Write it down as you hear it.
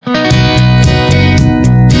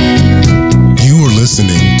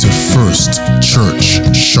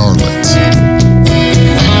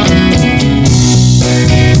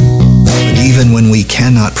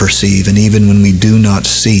perceive, and even when we do not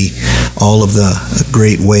see all of the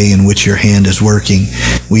great way in which your hand is working,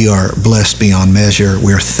 we are blessed beyond measure.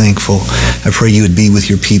 We are thankful. I pray you would be with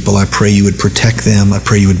your people. I pray you would protect them. I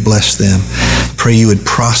pray you would bless them. I pray you would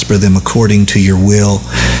prosper them according to your will.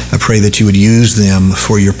 I pray that you would use them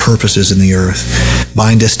for your purposes in the earth.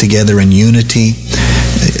 Bind us together in unity.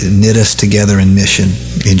 Knit us together in mission.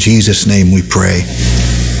 In Jesus' name we pray.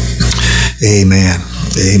 Amen.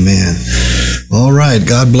 Amen. All right.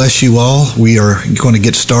 God bless you all. We are going to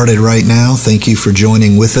get started right now. Thank you for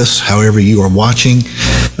joining with us, however you are watching.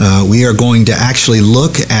 We are going to actually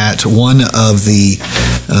look at one of the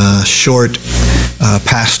short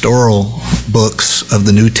pastoral books of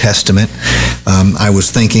the New Testament. I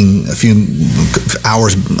was thinking a few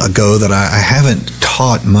hours ago that I haven't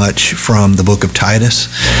taught much from the book of Titus.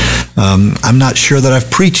 I'm not sure that I've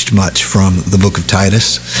preached much from the book of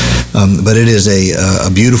Titus, but it is a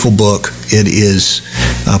beautiful book. It is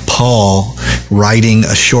Paul writing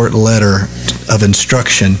a short letter of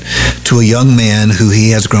instruction to a young man who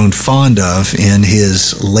he has grown fond of in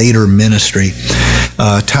his later ministry.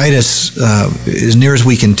 Titus, as near as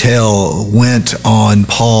we can tell, went on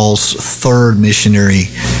Paul's third missionary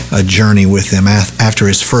journey with him after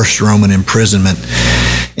his first Roman imprisonment.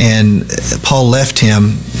 And Paul left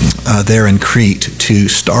him there in Crete to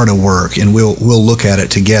start a work, and we'll look at it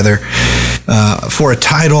together. For a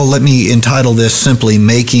title, let me entitle this simply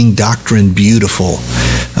Making Doctrine Beautiful.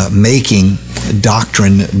 Making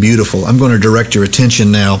Doctrine Beautiful. I'm going to direct your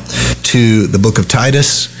attention now to the book of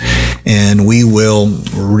Titus, and we will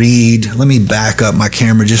read. Let me back up my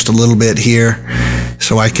camera just a little bit here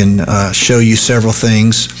so I can show you several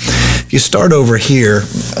things. If you start over here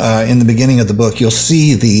in the beginning of the book, you'll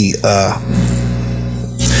see the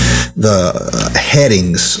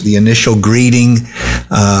headings, the initial greeting,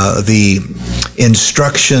 the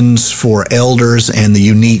instructions for elders and the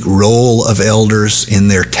unique role of elders in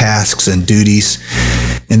their tasks and duties.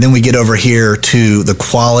 And then we get over here to the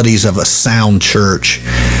qualities of a sound church.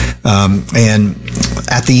 And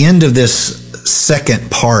at the end of this second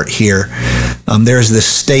part here, there's this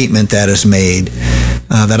statement that is made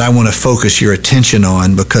that I want to focus your attention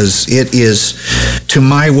on, because it is, to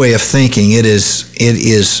my way of thinking, it is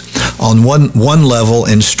on one level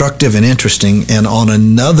instructive and interesting, and on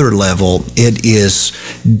another level it is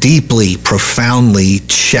deeply, profoundly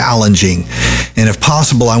challenging. And if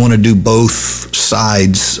possible, I want to do both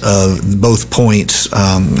sides of both points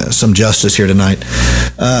some justice here tonight.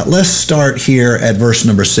 Let's start here at verse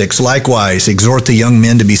number 6. Likewise, exhort the young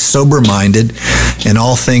men to be sober-minded in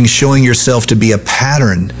all things, showing yourself to be a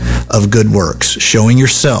pattern of good works. Showing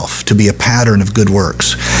yourself to be a pattern of good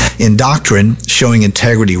works. In doctrine, showing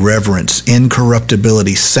integrity, reverence,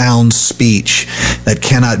 incorruptibility, sound speech that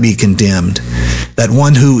cannot be condemned, that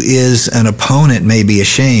one who is an opponent may be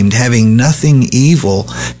ashamed, having nothing evil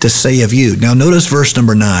to say of you. Now notice verse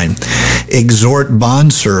number 9. Exhort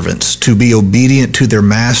bondservants to be obedient to their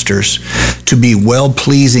masters, to be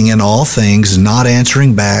well-pleasing in all things, not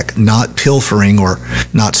answering back, not pilfering or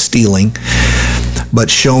not stealing, but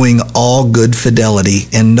showing all good fidelity.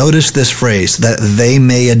 And notice this phrase, that they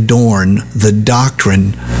may adorn the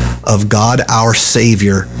doctrine of God our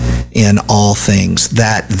Savior in all things.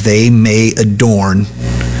 That they may adorn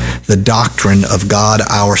the doctrine of God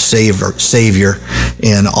our Savior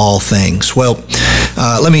in all things. Well,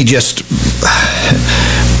 let me just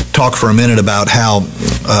talk for a minute about how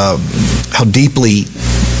deeply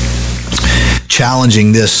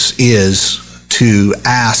challenging this is to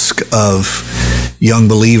ask of young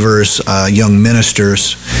believers, young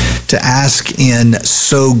ministers, to ask in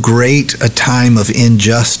so great a time of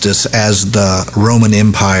injustice as the Roman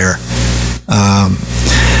Empire.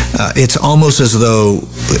 It's almost as though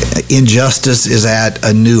injustice is at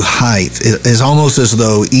a new height. It is almost as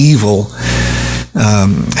though evil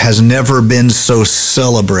has never been so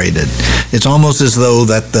celebrated. It's almost as though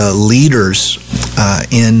that the leaders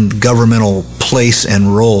in governmental place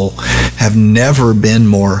and role have never been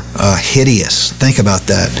more hideous. Think about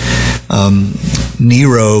that.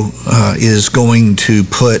 Nero is going to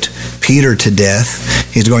put Peter to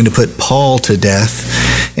death. He's going to put Paul to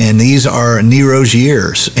death. And these are Nero's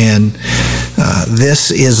years. And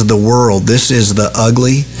this is the world. This is the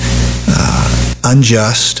ugly,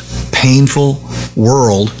 unjust, painful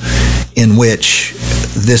world in which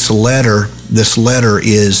this letter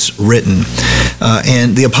is written.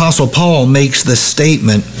 And the Apostle Paul makes the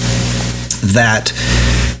statement that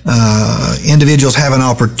individuals have an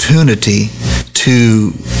opportunity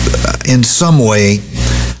to, in some way,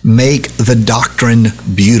 make the doctrine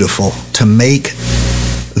beautiful, to make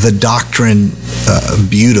the doctrine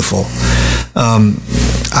beautiful.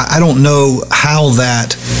 I don't know how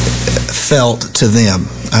that felt to them.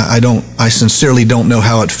 I sincerely don't know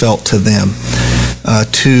how it felt to them.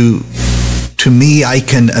 To me, I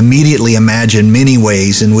can immediately imagine many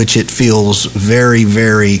ways in which it feels very,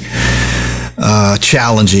 very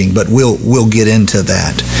challenging, but we'll get into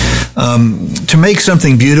that. To make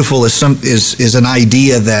something beautiful is an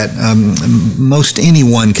idea that most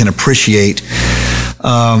anyone can appreciate.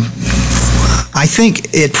 I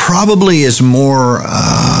think it probably is more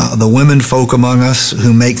the women folk among us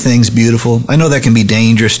who make things beautiful. I know that can be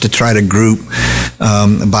dangerous to try to group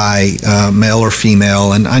by male or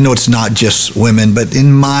female, and I know it's not just women, but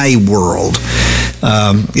in my world,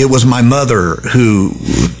 it was my mother who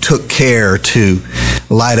took care to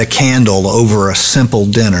light a candle over a simple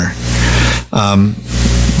dinner.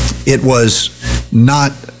 It was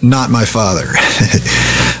not my father.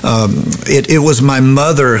 It was my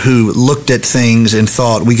mother who looked at things and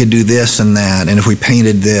thought we could do this and that, and if we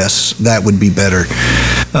painted this, that would be better.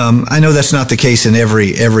 I know that's not the case in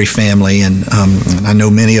every family, and I know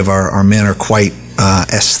many of our men are quite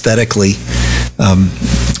aesthetically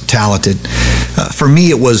talented. For me,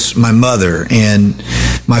 it was my mother, and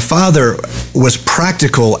my father was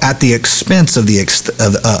practical at the expense of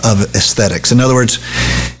aesthetics. In other words,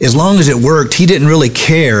 as long as it worked, he didn't really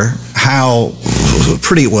care how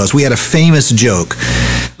pretty it was. We had a famous joke.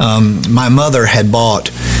 My mother had bought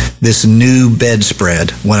this new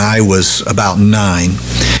bedspread when I was about 9.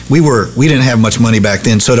 We didn't have much money back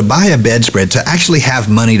then, so to buy a bedspread, to actually have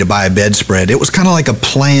money to buy a bedspread, it was kind of like a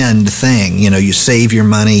planned thing. You know, you save your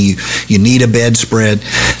money, you need a bedspread.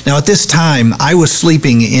 Now at this time, I was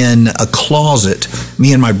sleeping in a closet.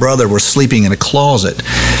 Me and my brother were sleeping in a closet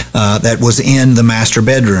that was in the master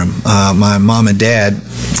bedroom. My mom and dad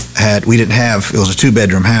it was a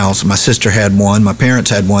 2-bedroom house. My sister had one, my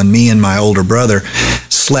parents had one, me and my older brother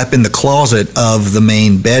slept in the closet of the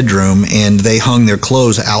main bedroom, and they hung their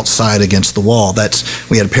clothes outside against the wall.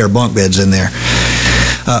 We had a pair of bunk beds in there.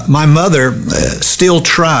 My mother still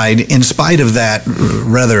tried, in spite of that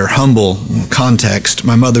rather humble context,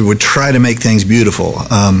 my mother would try to make things beautiful.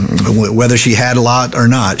 Whether she had a lot or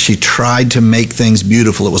not, she tried to make things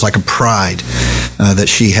beautiful. It was like a pride that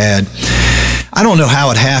she had. I don't know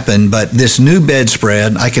how it happened, but this new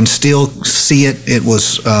bedspread, I can still see it. It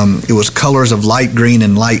was colors of light green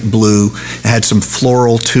and light blue. It had some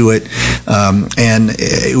floral to it, and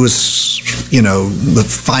it was, the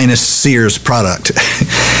finest Sears product.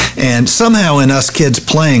 And somehow in us kids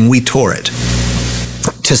playing, we tore it.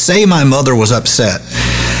 To say my mother was upset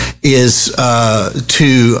is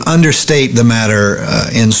to understate the matter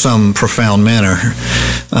in some profound manner.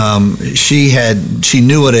 She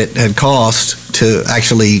knew what it had cost to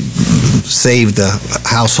actually save the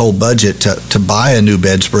household budget to buy a new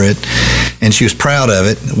bedspread, and she was proud of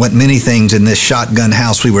it. Went many things in this shotgun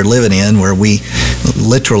house we were living in, where we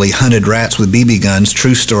literally hunted rats with BB guns.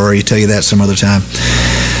 True story. Tell you that some other time.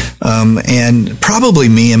 And probably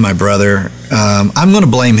me and my brother, I'm going to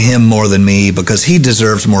blame him more than me because he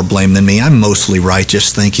deserves more blame than me. I'm mostly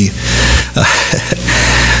righteous, thank you.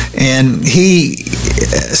 And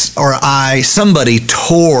somebody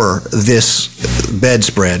tore this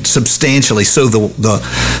bedspread substantially, so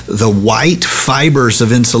the white fibers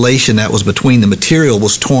of insulation that was between the material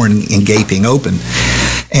was torn and gaping open.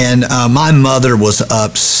 And my mother was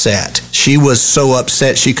upset. She was so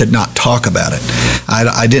upset she could not talk about it.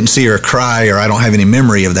 I didn't see her cry, or I don't have any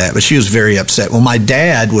memory of that, but she was very upset. Well, my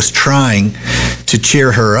dad was trying to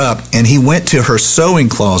cheer her up, and he went to her sewing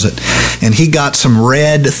closet, and he got some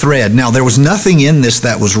red thread. Now, there was nothing in this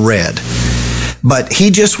that was red, but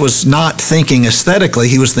he just was not thinking aesthetically,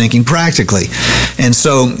 he was thinking practically. And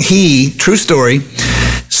so he, true story,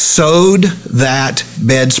 sewed that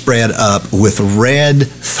bedspread up with red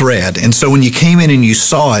thread. And so when you came in and you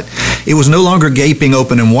saw it, it was no longer gaping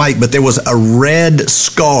open and white, but there was a red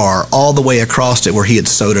scar all the way across it where he had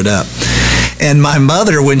sewed it up. And my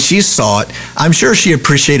mother, when she saw it, I'm sure she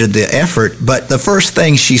appreciated the effort, but the first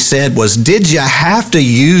thing she said was, "Did you have to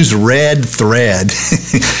use red thread?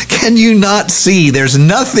 Can you not see? There's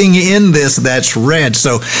nothing in this that's red."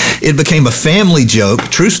 So it became a family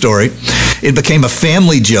joke, true story. It became a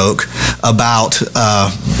family joke about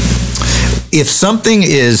if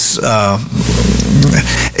something's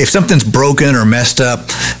broken or messed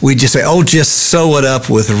up, we just say, "Oh, just sew it up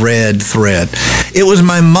with red thread." It was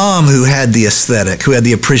my mom who had the aesthetic, who had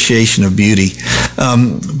the appreciation of beauty.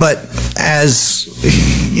 But as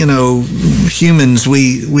humans,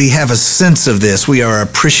 we have a sense of this. We are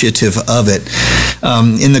appreciative of it.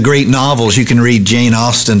 In the great novels, you can read Jane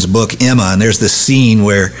Austen's book Emma, and there's this scene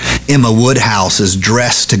where Emma Woodhouse is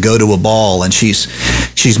dressed to go to a ball, and she's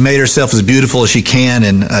made herself as beautiful as she can,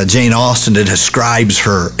 and Jane Austen describes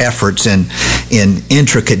her efforts in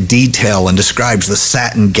intricate detail, and describes the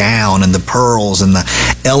satin gown and the pearls and the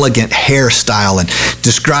elegant hairstyle, and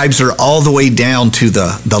describes her all the way down to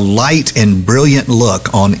the light and brilliant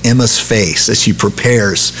look on Emma's face as she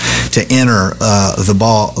prepares to enter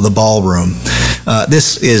the ballroom.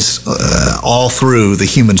 This is all through the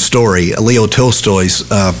human story. Leo Tolstoy's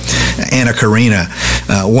Anna Karenina.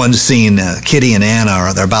 One scene, Kitty and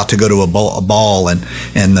Anna they're about to go to a ball, and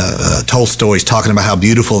Tolstoy's talking about how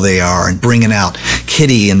beautiful they are, and bringing out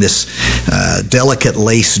Kitty in this delicate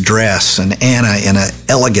lace dress, and Anna in an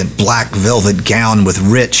elegant black velvet gown with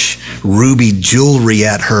rich ruby jewelry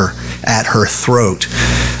at her throat.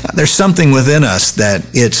 There's something within us that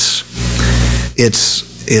it's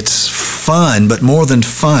fun, but more than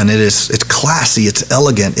fun, it's classy, it's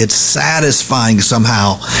elegant, it's satisfying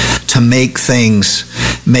somehow to make things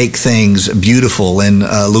beautiful. In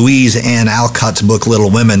Louise Ann Alcott's book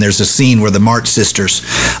Little Women, there's a scene where the March sisters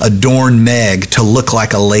adorn Meg to look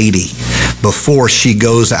like a lady before she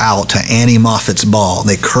goes out to Annie Moffat's ball.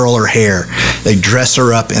 They curl her hair, they dress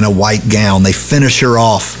her up in a white gown, they finish her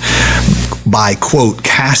off by, quote,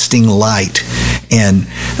 casting light and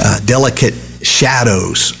delicate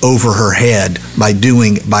shadows over her head by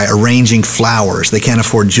arranging flowers. They can't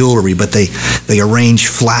afford jewelry, but they arrange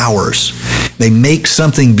flowers. They make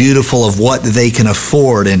something beautiful of what they can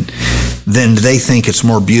afford, and then they think it's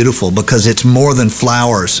more beautiful because it's more than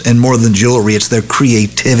flowers and more than jewelry. It's their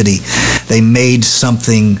creativity. They made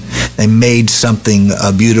something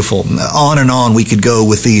beautiful. On and on we could go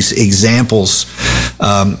with these examples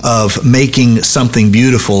of making something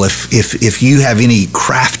beautiful. If you have any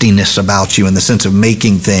craftiness about you in the sense of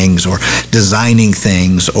making things or designing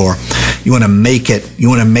things, or you want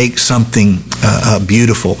to make something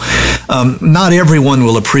beautiful. Not everyone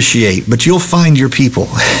will appreciate, but you'll find your people.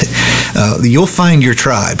 You'll find your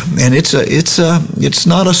tribe, and it's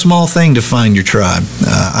not a small thing to find your tribe.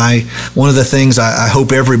 One of the things I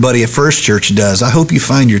hope everybody at First Church does, I hope you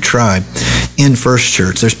find your tribe in First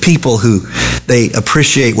Church. There's people who they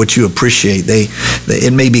appreciate what you appreciate.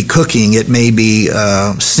 It may be cooking, it may be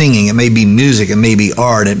singing, it may be music, it may be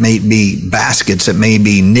art, it may be baskets, it may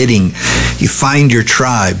be knitting. You find your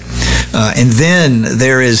tribe, and then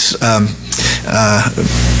there is.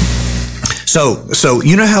 So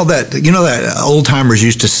you know how that old timers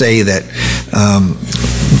used to say that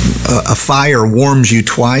a fire warms you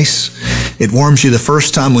twice. It warms you the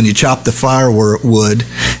first time when you chop the firewood,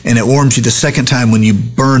 and it warms you the second time when you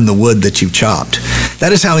burn the wood that you've chopped.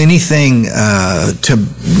 That is how anything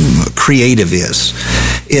creative is.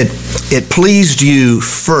 It pleased you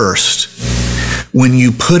first when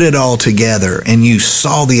you put it all together and you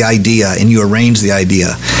saw the idea and you arranged the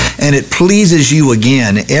idea. And it pleases you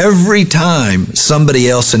again every time somebody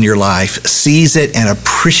else in your life sees it and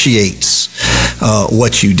appreciates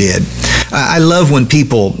what you did. I love when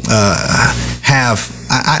people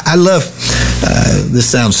I love, this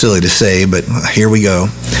sounds silly to say, but here we go.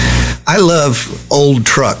 I love old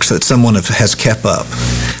trucks that someone has kept up.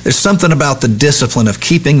 There's something about the discipline of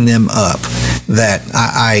keeping them up that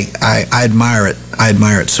I admire it. I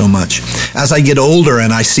admire it so much. As I get older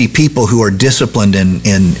and I see people who are disciplined in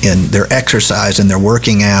their exercise and their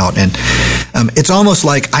working out, and it's almost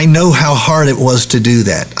like I know how hard it was to do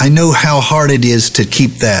that. I know how hard it is to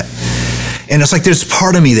keep that. And it's like there's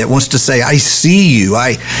part of me that wants to say, I see you.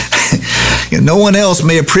 No one else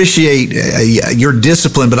may appreciate your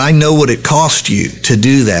discipline, but I know what it cost you to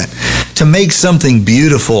do that. To make something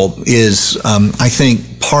beautiful is, I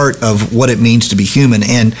think, part of what it means to be human.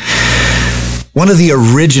 And one of the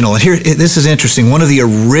original, and here, this is interesting, one of the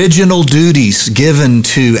original duties given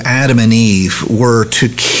to Adam and Eve were to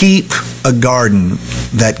keep a garden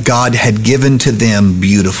that God had given to them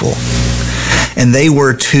beautiful. And they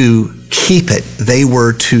were to keep it. They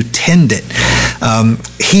were to tend it.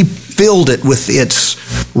 He filled it with its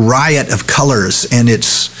riot of colors and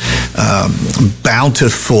its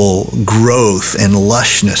bountiful growth and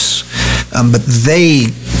lushness. But they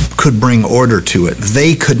could bring order to it.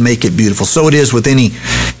 They could make it beautiful. So it is with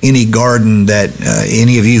any garden that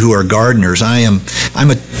any of you who are gardeners. I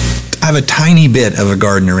have a tiny bit of a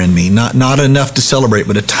gardener in me. Not enough to celebrate,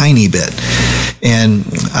 but a tiny bit. And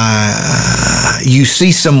you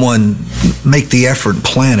see someone make the effort,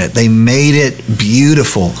 plant it. They made it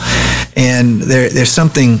beautiful. And there's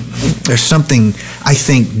something I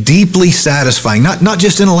think deeply satisfying, not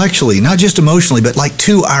just intellectually, not just emotionally, but like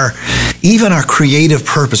to even our creative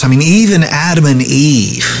purpose. I mean, even Adam and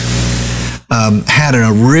Eve had an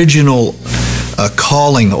original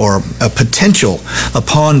calling or a potential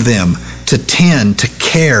upon them to tend, to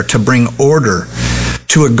care, to bring order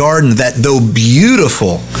to a garden that, though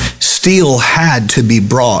beautiful, still had to be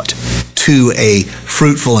brought to a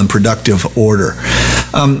fruitful and productive order.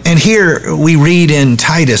 And here we read in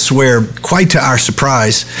Titus where, quite to our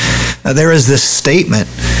surprise, there is this statement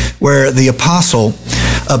where the apostle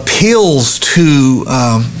appeals to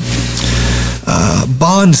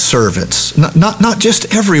bondservants, not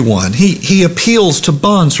just everyone. He appeals to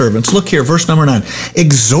bondservants. Look here, verse number 9.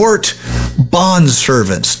 Exhort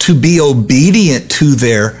bondservants to be obedient to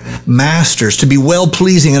their masters, to be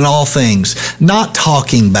well-pleasing in all things, not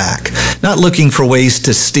talking back, not looking for ways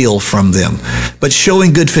to steal from them, but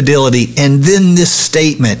showing good fidelity. And then this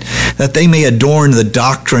statement, that they may adorn the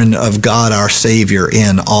doctrine of God our Savior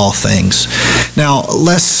in all things. Now,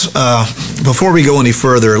 let's, before we go any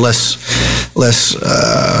further, let's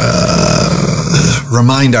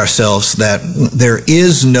remind ourselves that there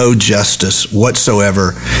is no justice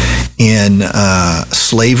whatsoever in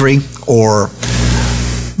slavery or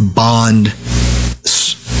bond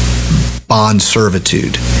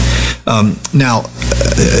servitude. Now,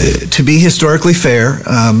 to be historically fair,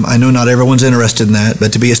 I know not everyone's interested in that,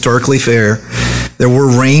 but to be historically fair, there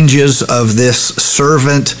were ranges of this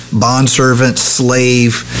servant, bondservant,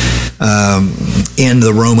 slave in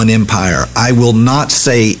the Roman Empire. I will not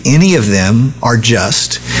say any of them are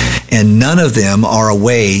just, and none of them are a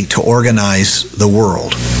way to organize the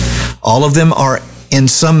world. All of them are in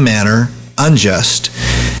some manner unjust,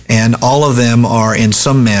 and all of them are in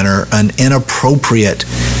some manner an inappropriate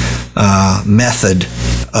method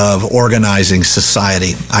of organizing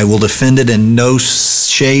society. I will defend it in no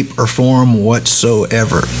shape or form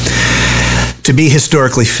whatsoever. To be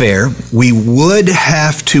historically fair, we would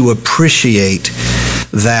have to appreciate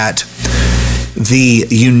that the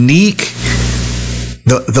unique,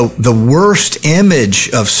 the worst image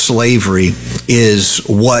of slavery is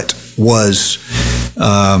what was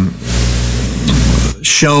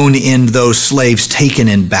shown in those slaves taken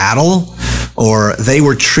in battle, or they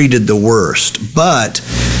were treated the worst. But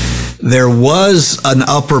there was an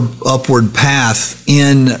upward path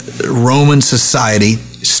in Roman society,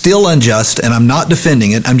 still unjust, and I'm not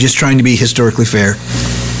defending it, I'm just trying to be historically fair,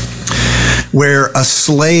 where a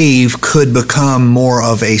slave could become more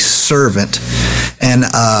of a servant, and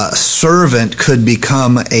a servant could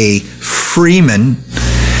become a freeman,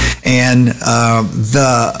 and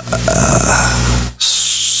the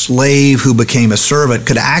slave who became a servant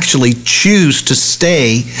could actually choose to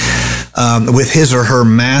stay with his or her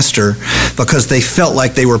master because they felt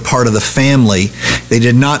like they were part of the family. They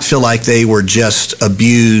did not feel like they were just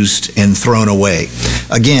abused and thrown away.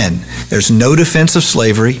 Again, there's no defense of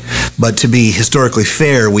slavery, but to be historically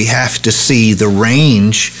fair, we have to see the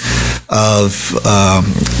range of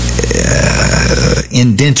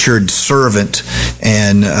indentured servant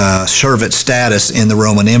and servant status in the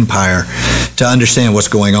Roman Empire to understand what's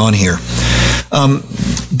going on here.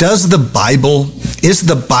 Is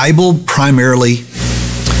the Bible primarily,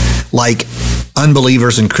 like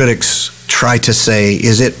unbelievers and critics try to say,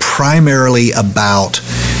 is it primarily about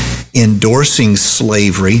endorsing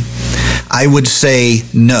slavery? I would say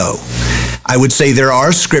no. I would say there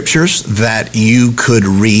are scriptures that you could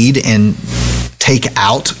read and take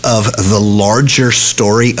out of the larger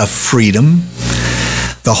story of freedom.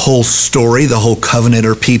 The whole story, the whole covenant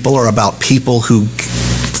or people are about people who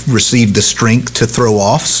received the strength to throw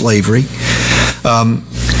off slavery.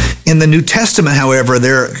 In the New Testament, however,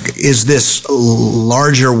 there is this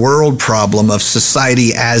larger world problem of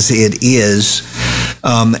society as it is.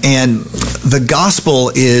 And the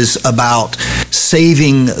gospel is about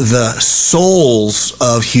saving the souls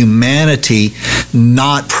of humanity,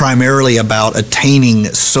 not primarily about attaining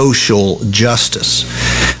social justice.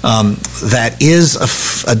 That is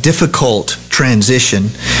a difficult transition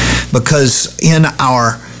because in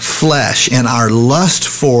our flesh and our lust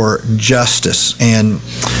for justice, and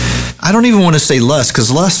I don't even want to say lust, because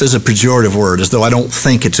lust is a pejorative word, as though I don't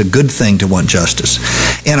think it's a good thing to want justice.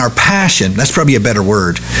 And our passion, that's probably a better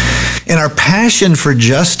word. And our passion for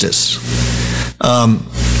justice, that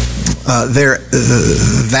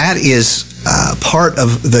is part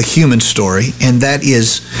of the human story, and that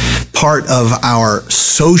is part of our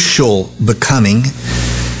social becoming,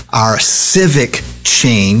 our civic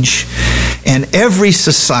change. And every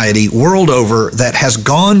society world over that has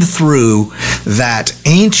gone through that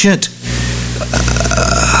ancient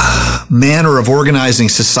manner of organizing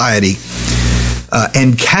society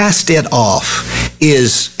and cast it off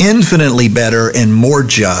is infinitely better and more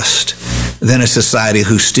just than a society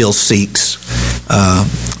who still seeks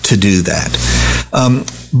to do that.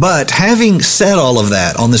 But having said all of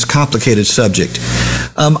that on this complicated subject,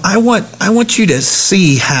 I want you to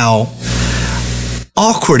see how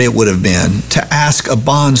awkward it would have been to ask a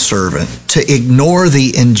bondservant to ignore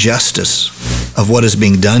the injustice of what is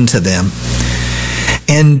being done to them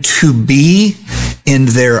and to be, in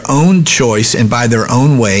their own choice and by their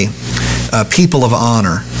own way, people of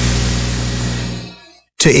honor.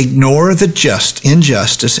 To ignore the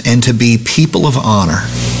injustice and to be people of honor.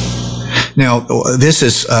 Now, this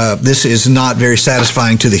is not very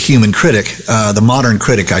satisfying to the human critic, the modern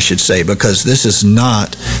critic, I should say, because this is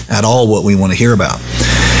not at all what we want to hear about.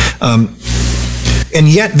 And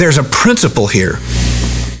yet, there's a principle here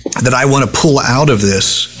that I want to pull out of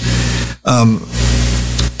this.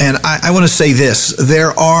 And I want to say this: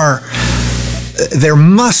 there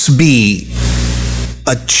must be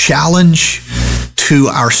a challenge to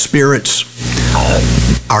our spirits,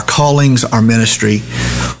 our callings, our ministry,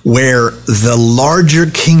 where the larger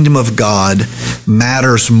kingdom of God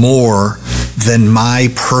matters more than my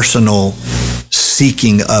personal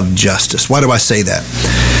seeking of justice. Why do I say that?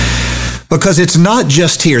 Because it's not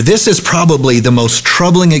just here. This is probably the most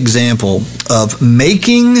troubling example of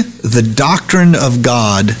making the doctrine of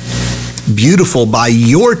God beautiful by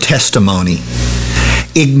your testimony,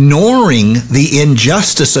 ignoring the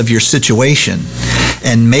injustice of your situation,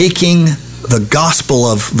 and making the gospel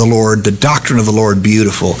of the Lord, the doctrine of the Lord,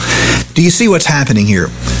 beautiful. Do you see what's happening here?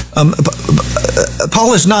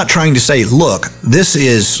 Paul is not trying to say, look, this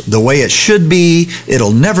is the way it should be.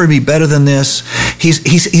 It'll never be better than this.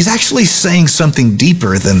 He's actually saying something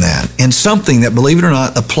deeper than that, and something that, believe it or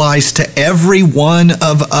not, applies to every one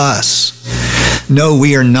of us. No,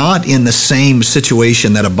 we are not in the same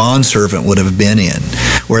situation that a bondservant would have been in,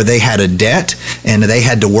 where they had a debt and they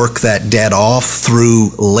had to work that debt off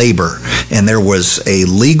through labor. And there was a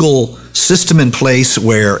legal system in place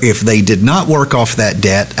where if they did not work off that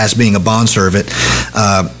debt as being a bondservant,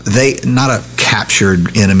 not a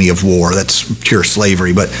captured enemy of war, that's pure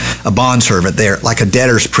slavery, but a bondservant, they're like a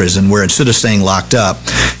debtor's prison, where instead of staying locked up,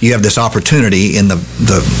 you have this opportunity in the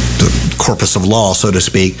corpus of law, so to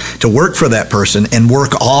speak, to work for that person and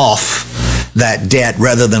work off that debt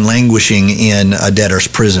rather than languishing in a debtor's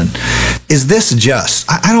prison. Is this just?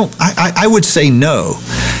 I would say no.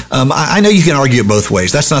 I know you can argue it both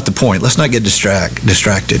ways. That's not the point. Let's not get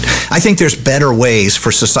distracted. I think there's better ways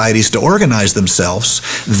for societies to organize themselves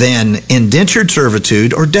than indentured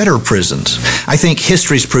servitude or debtor prisons. I think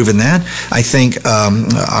history's proven that. I think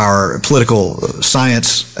our political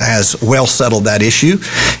science has well settled that issue,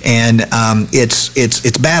 and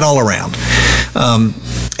it's bad all around.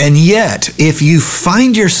 And yet, if you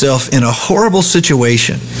find yourself in a horrible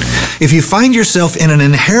situation, if you find yourself in an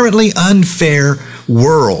inherently unfair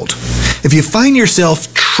world, if you find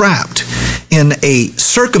yourself trapped in a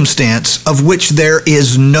circumstance of which there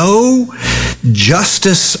is no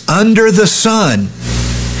justice under the sun,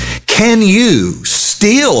 can you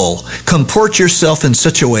still comport yourself in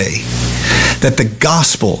such a way that the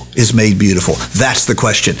gospel is made beautiful? That's the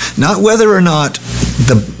question. Not whether or not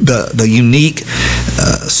the unique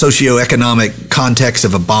socioeconomic context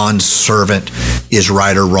of a bond servant is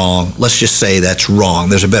right or wrong. Let's just say that's wrong.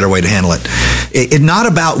 There's a better way to handle it. It's not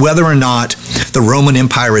about whether or not the Roman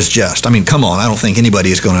Empire is just. I mean, come on. I don't think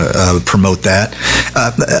anybody is going to promote that.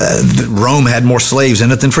 Rome had more slaves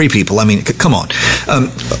in it than free people. I mean, come on.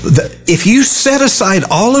 If you set aside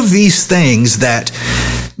all of these things that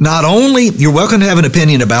not only you're welcome to have an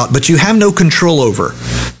opinion about, but you have no control over,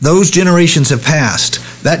 those generations have passed.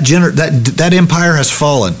 That empire has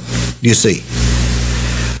fallen, you see.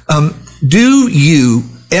 Do you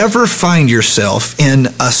ever find yourself in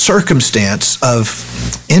a circumstance of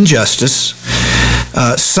injustice?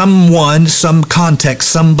 Someone, some context,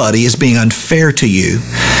 somebody is being unfair to you,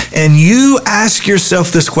 and you ask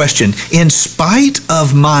yourself this question: in spite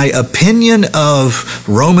of my opinion of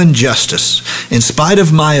Roman justice, in spite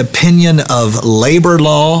of my opinion of labor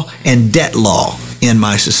law and debt law in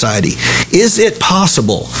my society, is it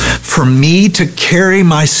possible for me to carry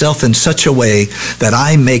myself in such a way that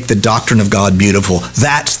I make the doctrine of God beautiful?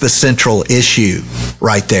 That's the central issue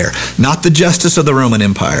right there. Not the justice of the Roman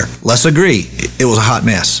Empire. Let's agree, it was a hot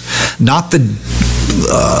mess. Not the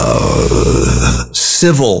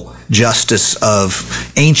civil justice of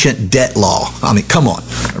ancient debt law. I mean, come on,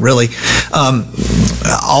 really?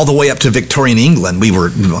 All the way up to Victorian England,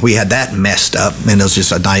 we had that messed up, and it was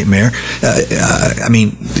just a nightmare. I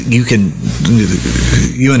mean, you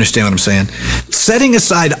understand what I'm saying? Setting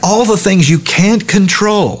aside all the things you can't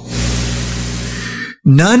control,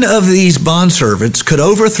 none of these bondservants could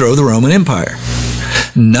overthrow the Roman Empire.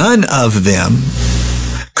 None of them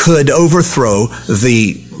could overthrow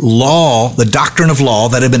the law, the doctrine of law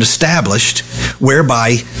that had been established,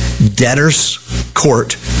 whereby debtors'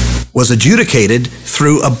 court was adjudicated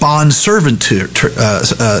through a bond servitude.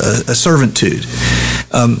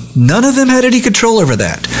 None of them had any control over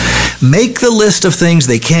that. Make the list of things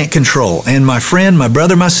they can't control. And my friend, my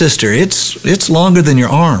brother, my sister, it's longer than your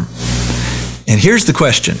arm. And here's the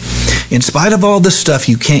question. In spite of all this stuff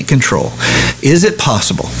you can't control, is it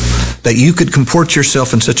possible that you could comport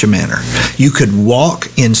yourself in such a manner, you could walk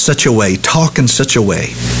in such a way, talk in such a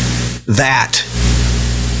way, that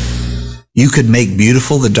you could make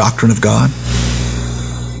beautiful the doctrine of God?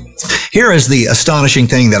 Here is the astonishing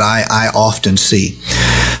thing that I often see.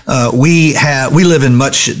 We live in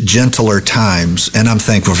much gentler times, and I'm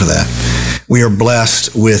thankful for that. We are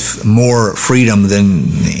blessed with more freedom than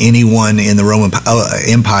anyone in the Roman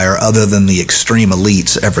Empire other than the extreme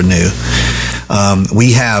elites ever knew.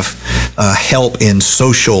 We have help in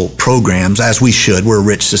social programs, as we should. We're a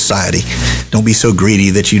rich society. Don't be so greedy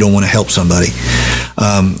that you don't want to help somebody.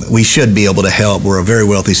 We should be able to help. We're a very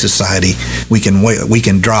wealthy society. We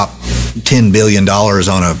can drop $10 billion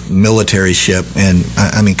on a military ship. And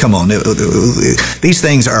I mean, come on. These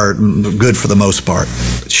things are good for the most part.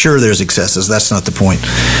 Sure, there's excesses. That's not the point.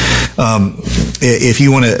 If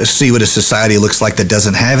you want to see what a society looks like that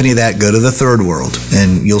doesn't have any of that, go to the third world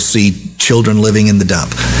and you'll see children living in the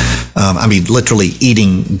dump. I mean, literally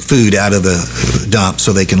eating food out of the dump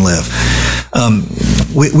so they can live.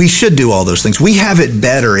 We should do all those things. We have it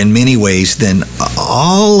better in many ways than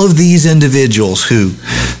all of these individuals who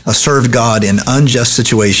served God in unjust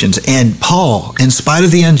situations. And Paul, in spite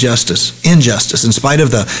of the injustice, in spite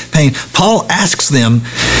of the pain, Paul asks them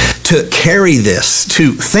to carry this,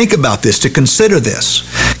 to think about this, to consider this.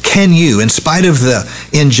 Can you, in spite of the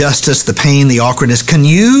injustice, the pain, the awkwardness, can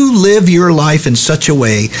you live your life in such a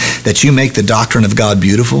way that you make the doctrine of God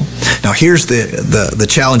beautiful? Now, here's the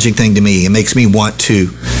challenging thing to me. It makes me want to,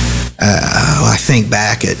 I think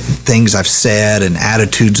back at things I've said and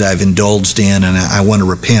attitudes I've indulged in, and I want to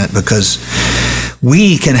repent, because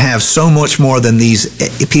we can have so much more than these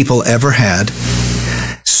people ever had.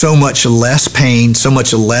 So much less pain, so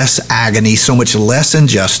much less agony, so much less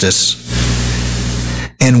injustice.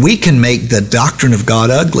 And we can make the doctrine of God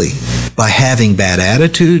ugly by having bad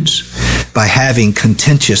attitudes, by having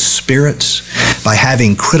contentious spirits, by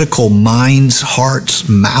having critical minds, hearts,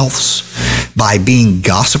 mouths, by being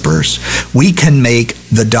gossipers. We can make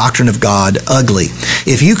the doctrine of God ugly.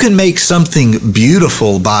 If you can make something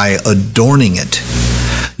beautiful by adorning it,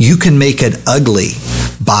 you can make it ugly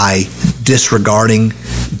by disregarding,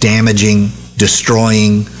 damaging,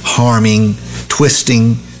 destroying, harming,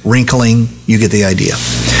 twisting, wrinkling. You get the idea.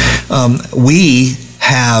 We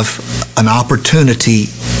have an opportunity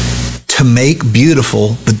to make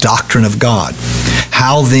beautiful the doctrine of God.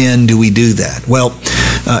 How then do we do that? Well,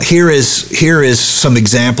 here is some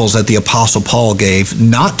examples that the Apostle Paul gave,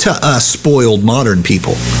 not to us spoiled modern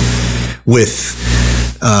people with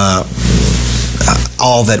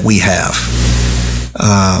all that we have.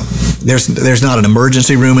 There's not an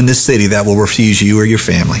emergency room in this city that will refuse you or your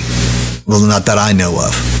family. Well, not that I know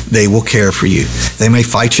of. They will care for you. They may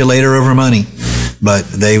fight you later over money, but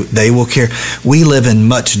they will care. We live in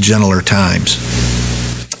much gentler times.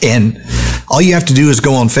 And all you have to do is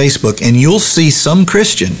go on Facebook and you'll see some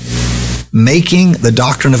Christian making the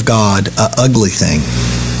doctrine of God an ugly thing.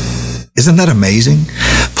 Isn't that amazing?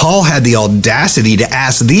 Paul had the audacity to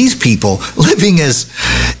ask these people living as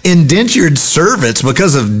indentured servants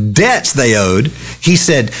because of debts they owed. He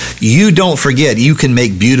said, you don't forget, you can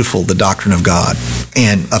make beautiful the doctrine of God.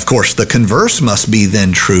 And of course, the converse must be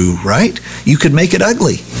then true, right? You could make it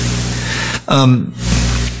ugly.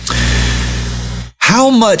 How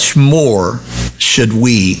much more should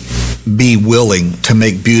we be willing to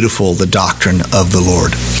make beautiful the doctrine of the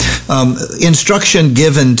Lord? Instruction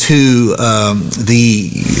given to the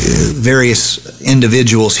various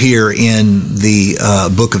individuals here in the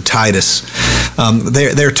book of Titus.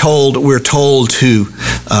 We're told to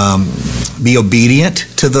be obedient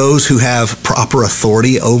to those who have proper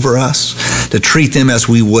authority over us, to treat them as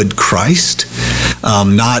we would Christ,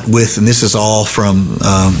 not with, and this is all from,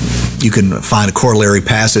 you can find a corollary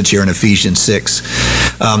passage here in Ephesians 6,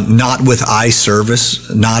 not with eye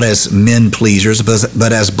service, not as men pleasers,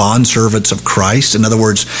 but as bondservants of Christ. In other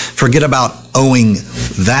words, forget about owing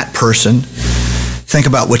that person. Think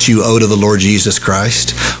about what you owe to the Lord Jesus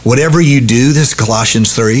Christ. Whatever you do, this is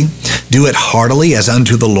Colossians 3, do it heartily as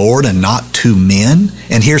unto the Lord and not to men.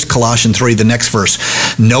 And here's Colossians 3, the next verse.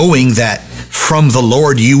 Knowing that from the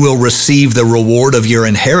Lord you will receive the reward of your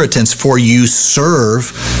inheritance, for you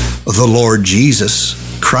serve the Lord Jesus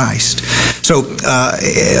Christ. So,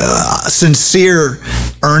 sincere,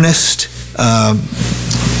 earnest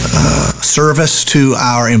service to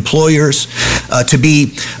our employers, to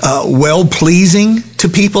be well-pleasing to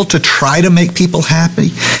people, to try to make people happy.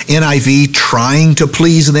 NIV, trying to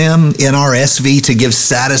please them. NRSV, to give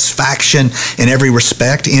satisfaction in every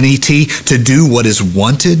respect. NET, to do what is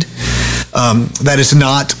wanted. That is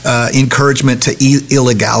not encouragement to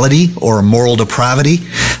illegality or moral depravity,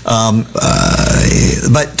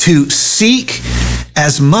 but to seek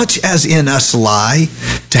as much as in us lie,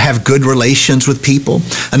 to have good relations with people.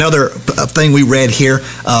 Another thing we read here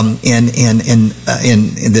in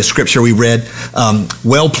the scripture we read,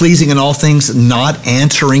 well-pleasing in all things, not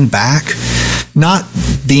answering back, not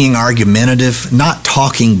being argumentative, not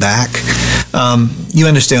talking back. You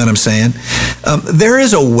understand what I'm saying? There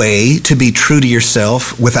is a way to be true to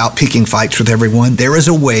yourself without picking fights with everyone. There is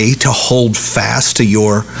a way to hold fast to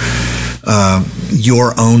your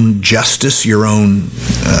own justice, your own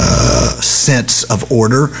sense of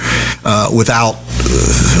order, without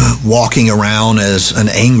walking around as an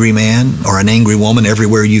angry man or an angry woman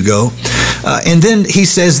everywhere you go. And then he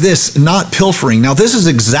says this, not pilfering. Now, this is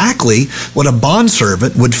exactly what a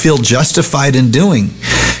bondservant would feel justified in doing.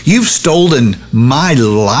 You've stolen my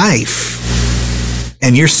life,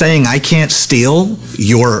 and you're saying I can't steal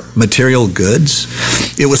your material goods?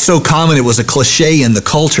 It was so common, it was a cliche in the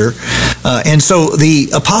culture. And so the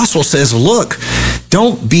apostle says, look,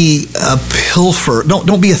 don't be a pilfer,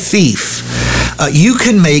 don't be a thief. You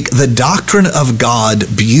can make the doctrine of God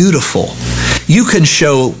beautiful. You can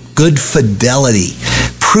show good fidelity,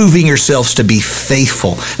 proving yourselves to be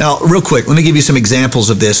faithful. Now, real quick, let me give you some examples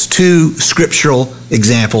of this. 2 scriptural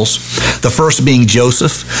examples. The first being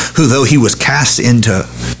Joseph, who, though he was cast into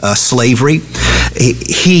slavery,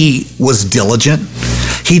 he was diligent.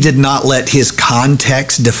 He did not let his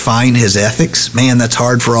context define his ethics. Man, that's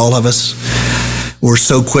hard for all of us. We're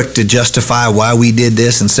so quick to justify why we did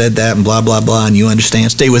this and said that and blah, blah, blah, and you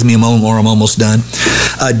understand. Stay with me a moment or I'm almost done.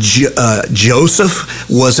 Joseph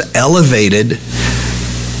was elevated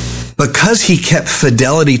because he kept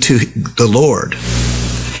fidelity to the Lord.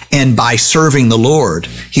 And by serving the Lord,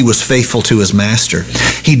 he was faithful to his master.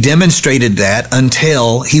 He demonstrated that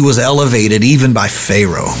until he was elevated even by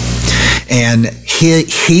Pharaoh. And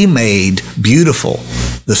he made beautiful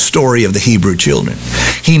the story of the Hebrew children.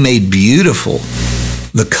 He made beautiful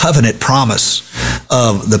the covenant promise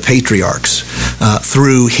of the patriarchs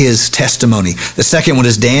through his testimony. The second one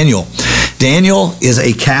is Daniel. Daniel is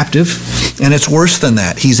a captive, and it's worse than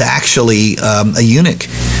that. He's actually a eunuch.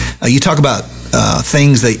 You talk about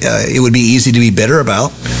things that it would be easy to be bitter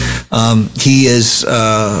about. He is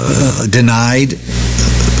denied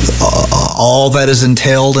all that is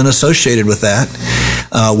entailed and associated with that,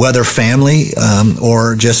 whether family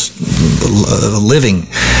or just living.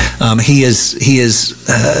 He is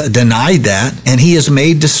denied that, and he is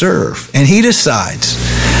made to serve. And he decides,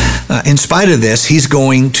 in spite of this, he's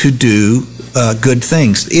going to do good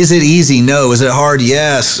things. Is it easy? No. Is it hard?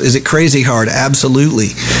 Yes. Is it crazy hard?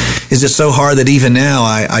 Absolutely. Is it so hard that even now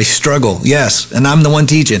I struggle? Yes. And I'm the one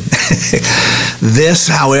teaching. This,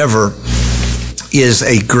 however, is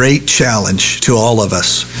a great challenge to all of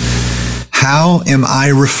us. How am I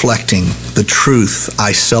reflecting the truth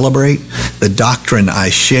I celebrate, the doctrine I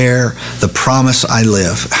share, the promise I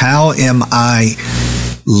live? How am I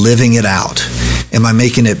living it out? Am I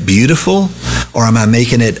making it beautiful, or am I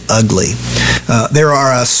making it ugly? There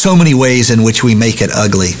are so many ways in which we make it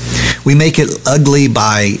ugly. We make it ugly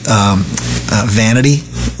by vanity,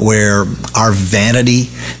 where our vanity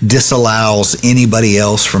disallows anybody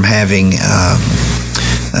else from having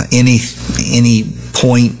any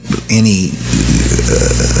point, any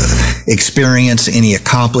experience, any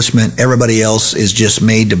accomplishment. Everybody else is just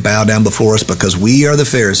made to bow down before us because we are the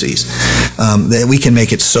Pharisees. That we can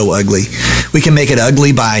make it so ugly. We can make it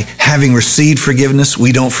ugly by having received forgiveness,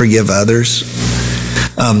 we don't forgive others.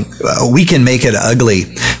 We can make it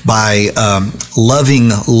ugly by loving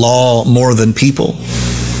law more than people.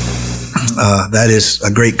 That is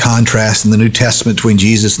a great contrast in the New Testament between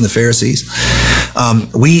Jesus and the Pharisees.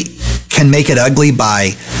 We can make it ugly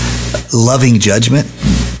by loving judgment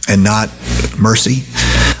and not mercy.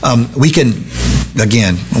 We can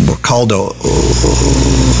Again, we're called to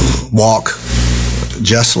walk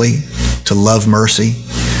justly, to love mercy.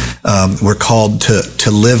 We're called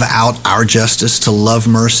to live out our justice, to love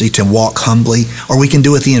mercy, to walk humbly, or we can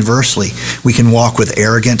do it the inversely. We can walk with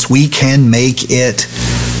arrogance. We can make it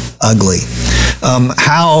ugly.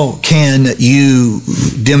 How can you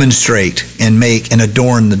demonstrate and make and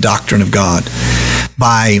adorn the doctrine of God?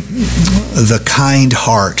 By the kind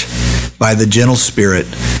heart, by the gentle spirit,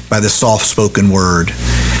 by the soft-spoken word,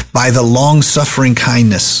 by the long-suffering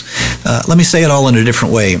kindness. Let me say it all in a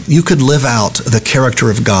different way. You could live out the character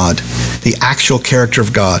of God, the actual character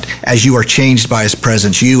of God, as you are changed by His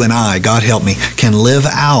presence. You and I, God help me, can live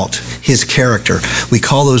out His character. We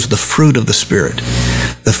call those the fruit of the Spirit.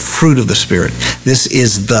 The fruit of the Spirit. This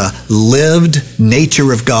is the lived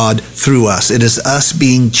nature of God through us. It is us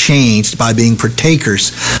being changed by being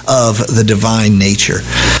partakers of the divine nature.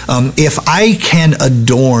 If I can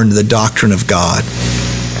adorn the doctrine of God,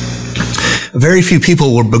 very few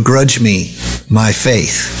people will begrudge me my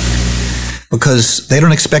faith because they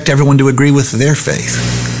don't expect everyone to agree with their faith.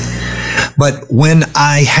 But when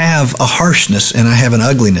I have a harshness and I have an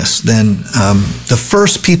ugliness, then the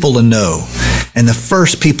first people to know and the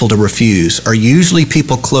first people to refuse are usually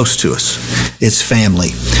people close to us. It's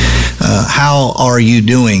family. How are you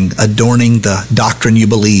doing adorning the doctrine you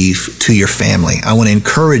believe to your family? I want to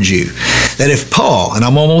encourage you that if Paul, and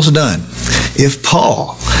I'm almost done, if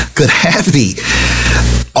Paul could have the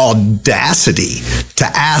audacity to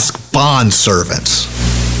ask bondservants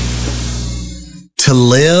to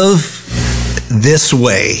live this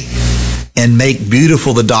way and make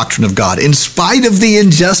beautiful the doctrine of God, in spite of the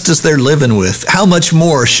injustice they're living with, how much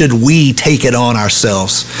more should we take it on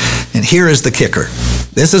ourselves? And here is the kicker.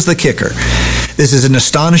 This is the kicker. This is an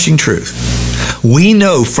astonishing truth. We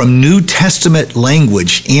know from New Testament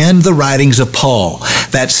language in the writings of Paul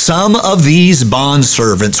that some of these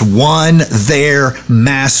bondservants won their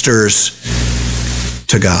masters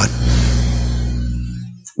to God.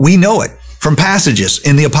 We know it from passages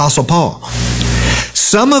in the Apostle Paul.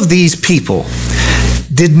 Some of these people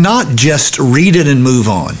did not just read it and move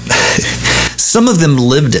on. Some of them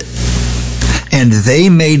lived it. And they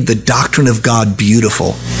made the doctrine of God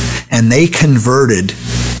beautiful. And they converted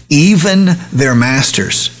even their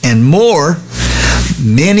masters. And more,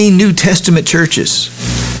 many New Testament churches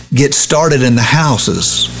get started in the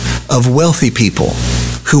houses of wealthy people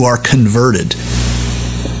who are converted.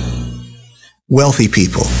 Wealthy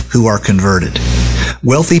people who are converted.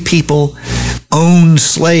 Wealthy people own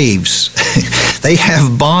slaves. They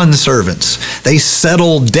have bondservants. They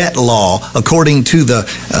settle debt law according to the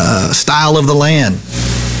style of the land.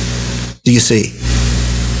 Do you see?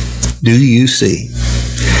 Do you see?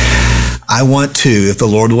 I want to, if the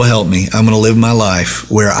Lord will help me, I'm going to live my life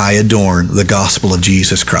where I adorn the gospel of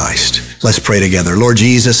Jesus Christ. Let's pray together. Lord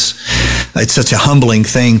Jesus, it's such a humbling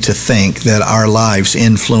thing to think that our lives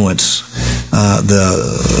influence the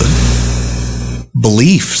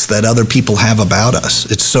beliefs that other people have about us.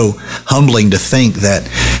 It's so humbling to think that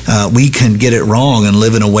we can get it wrong and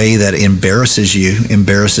live in a way that embarrasses you,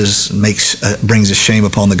 brings a shame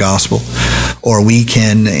upon the gospel. Or we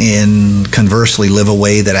can, conversely, live a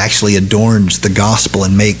way that actually adorns the gospel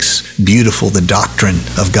and makes beautiful the doctrine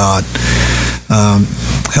of God.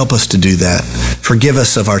 Help us to do that. Forgive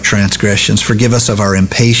us of our transgressions. Forgive us of our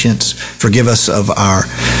impatience. Forgive us of our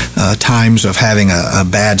times of having a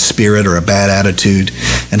bad spirit or a bad attitude.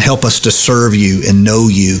 And help us to serve you and know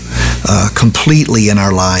you completely in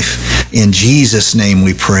our life. In Jesus' name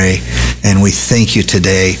we pray, and we thank you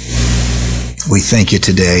today. We thank you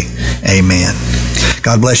today. Amen.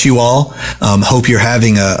 God bless you all. Hope you're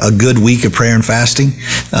having a good week of prayer and fasting.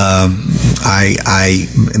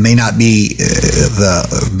 It may not be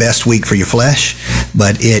the best week for your flesh,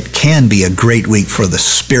 but it can be a great week for the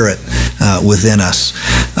Spirit within us.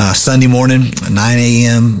 Sunday morning, 9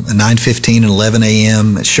 a.m., 9:15 and 11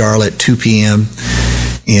 a.m. at Charlotte, 2 p.m.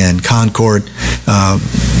 in Concord.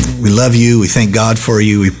 We love you. We thank God for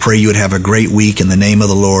you. We pray you would have a great week in the name of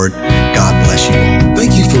the Lord. God bless you all.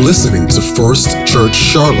 Thank you for listening to First Church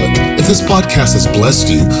Charlotte. If this podcast has blessed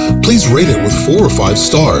you, please rate it with 4 or 5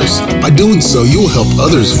 stars. By doing so, you will help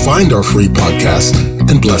others find our free podcast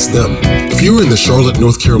and bless them. If you're in the Charlotte,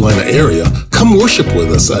 North Carolina area, come worship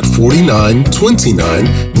with us at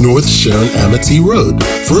 4929 North Sharon Amity Road.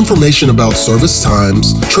 For information about service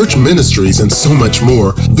times, church ministries, and so much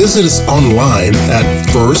more, visit us online at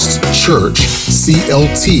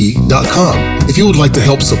firstchurchclt.com. If you would like to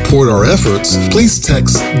help support our efforts, please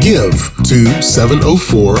text GIVE to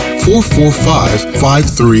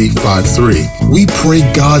 704-445-5353. We pray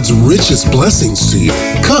God's richest blessings to you.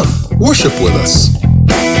 Come, worship with us.